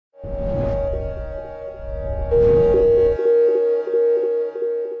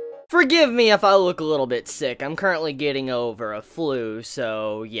forgive me if I look a little bit sick. I'm currently getting over a flu,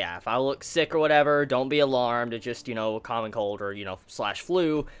 so yeah, if I look sick or whatever, don't be alarmed. It's just, a common cold or, slash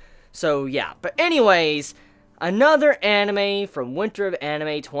flu. So yeah, but anyways, another anime from Winter of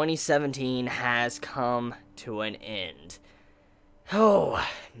Anime 2017 has come to an end. Oh,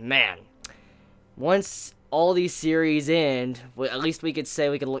 man. Once all these series end, at least we could say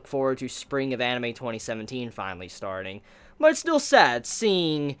we could look forward to Spring of Anime 2017 finally starting. But it's still sad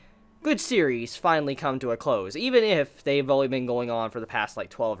seeing good series finally come to a close, even if they've only been going on for the past,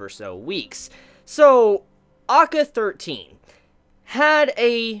 12 or so weeks. So, ACCA 13 had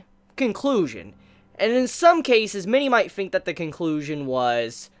a conclusion, and in some cases, many might think that the conclusion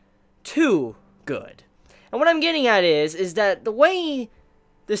was too good. And what I'm getting at is that the way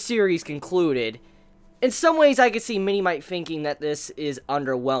the series concluded, in some ways I could see many might thinking that this is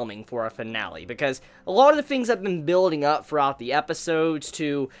underwhelming for a finale, because a lot of the things have been building up throughout the episodes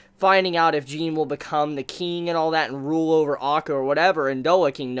to finding out if Jean will become the king and all that and rule over ACCA or whatever in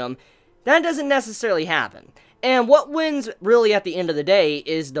Doa Kingdom, that doesn't necessarily happen. And what wins, really, at the end of the day,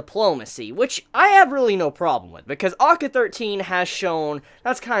 is diplomacy, which I have really no problem with, because ACCA 13 has shown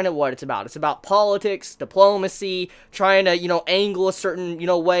that's kind of what it's about. It's about politics, diplomacy, trying to, angle a certain,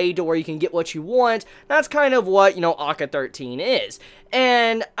 way to where you can get what you want. That's kind of what, ACCA 13 is.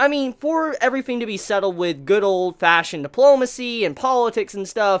 And, I mean, for everything to be settled with good old-fashioned diplomacy and politics and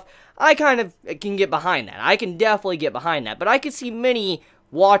stuff, I kind of can get behind that. I can definitely get behind that. But I could see many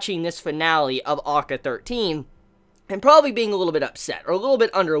watching this finale of ACCA 13 and probably being a little bit upset or a little bit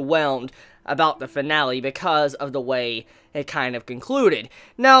underwhelmed about the finale because of the way it kind of concluded.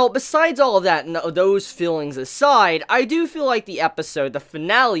 Now, besides all of that, and those feelings aside, I do feel like the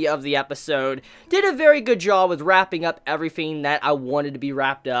finale of the episode, did a very good job with wrapping up everything that I wanted to be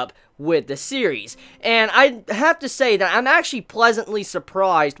wrapped up with the series. And I have to say that I'm actually pleasantly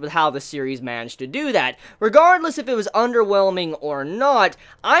surprised with how the series managed to do that. Regardless if it was underwhelming or not,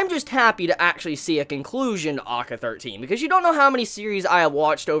 I'm just happy to actually see a conclusion to ACCA 13, because you don't know how many series I have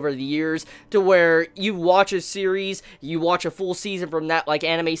watched over the years to where you watch a series, you watch a full season from that,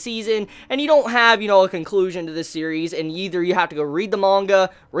 anime season, and you don't have, a conclusion to the series, and either you have to go read the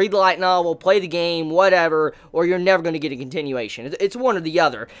manga, read the light novel, play the game, whatever, or you're never going to get a continuation. It's one or the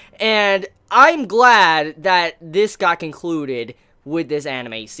other. And I'm glad that this got concluded with this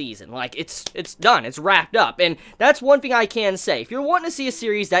anime season. It's done. It's wrapped up. And that's one thing I can say. If you're wanting to see a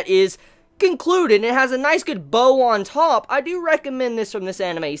series that is concluded and it has a nice good bow on top, I do recommend this from this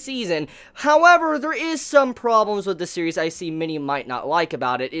anime season. However, there is some problems with the series I see many might not like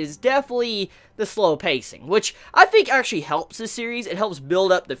about it. It is definitely the slow pacing, which I think actually helps the series. It helps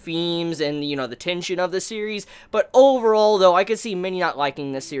build up the themes and, the tension of the series. But overall, though, I could see many not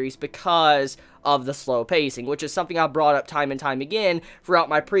liking this series because of the slow pacing, which is something I've brought up time and time again throughout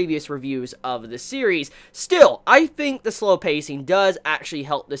my previous reviews of the series. Still, I think the slow pacing does actually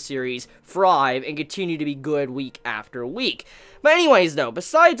help the series thrive and continue to be good week after week. But anyways, though,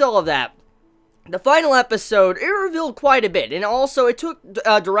 besides all of that, the final episode, it revealed quite a bit, and also it took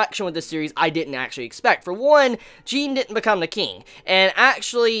a direction with the series I didn't actually expect. For one, Jean didn't become the king, and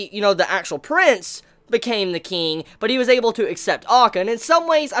actually, the actual prince became the king, but he was able to accept ACCA, and in some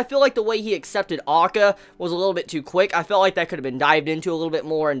ways, I feel like the way he accepted ACCA was a little bit too quick. I felt like that could have been dived into a little bit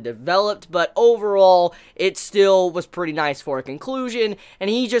more and developed, but overall, it still was pretty nice for a conclusion, and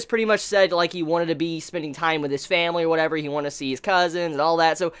he just pretty much said, he wanted to be spending time with his family or whatever, he wanted to see his cousins and all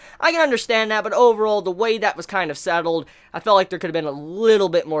that, so I can understand that, but overall, the way that was kind of settled, I felt like there could have been a little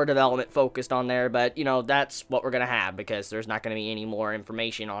bit more development focused on there, but, that's what we're gonna have, because there's not gonna be any more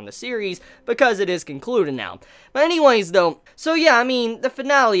information on the series, because it is concluded now. But anyways, though, so yeah, I mean, the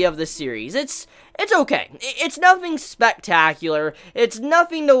finale of the series, it's okay. It's nothing spectacular. It's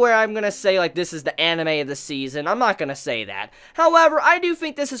nothing to where I'm gonna say, this is the anime of the season. I'm not gonna say that. However, I do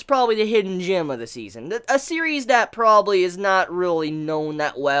think this is probably the hidden gem of the season. A series that probably is not really known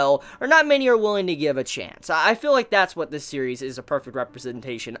that well, or not many are willing to give a chance. I feel like that's what this series is a perfect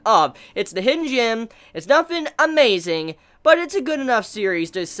representation of. It's the hidden gem. It's nothing amazing, but it's a good enough series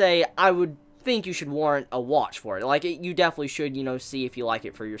to say I would think you should warrant a watch for it. You definitely should, see if you like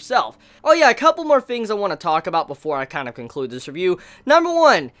it for yourself. Oh yeah, a couple more things I want to talk about before I kind of conclude this review. Number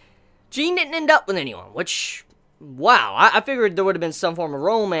one, Jean didn't end up with anyone, which, wow, I figured there would have been some form of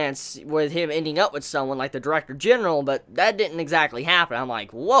romance with him ending up with someone like the Director General, but that didn't exactly happen. I'm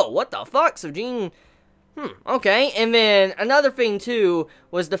like, whoa, what the fuck? So Jean, okay. And then another thing, too,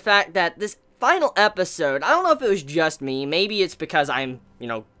 was the fact that this final episode, I don't know if it was just me, maybe it's because I'm,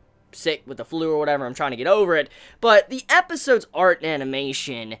 sick with the flu or whatever, I'm trying to get over it, but the episode's art and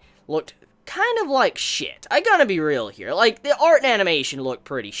animation looked kind of like shit. I gotta be real here. Like, the art and animation look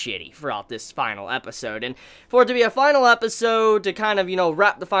pretty shitty throughout this final episode, and for it to be a final episode to kind of, you know,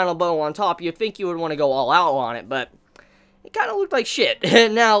 wrap the final bow on top, you'd think you would want to go all out on it, but it kind of looked like shit.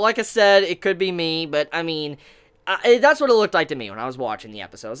 Now, like I said, it could be me, but, I mean, that's what it looked like to me when I was watching the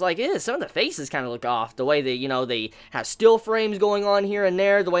episode. I was like, some of the faces kind of look off. The way they, you know, they have still frames going on here and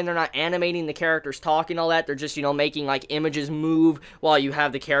there. The way they're not animating the characters talking, all that. They're just, you know, making, like, images move while you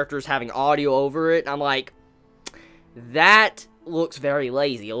have the characters having audio over it. And I'm like, that looks very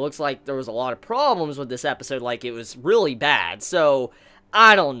lazy. It looks like there was a lot of problems with this episode. Like, it was really bad. So,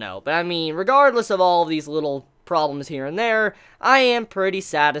 I don't know. But, I mean, regardless of all of these little problems here and there, I am pretty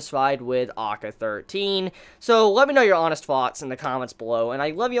satisfied with ACCA 13. So let me know your honest thoughts in the comments below, and I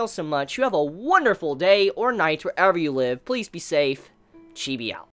love you all so much. You have a wonderful day or night wherever you live. Please be safe. Chibi out.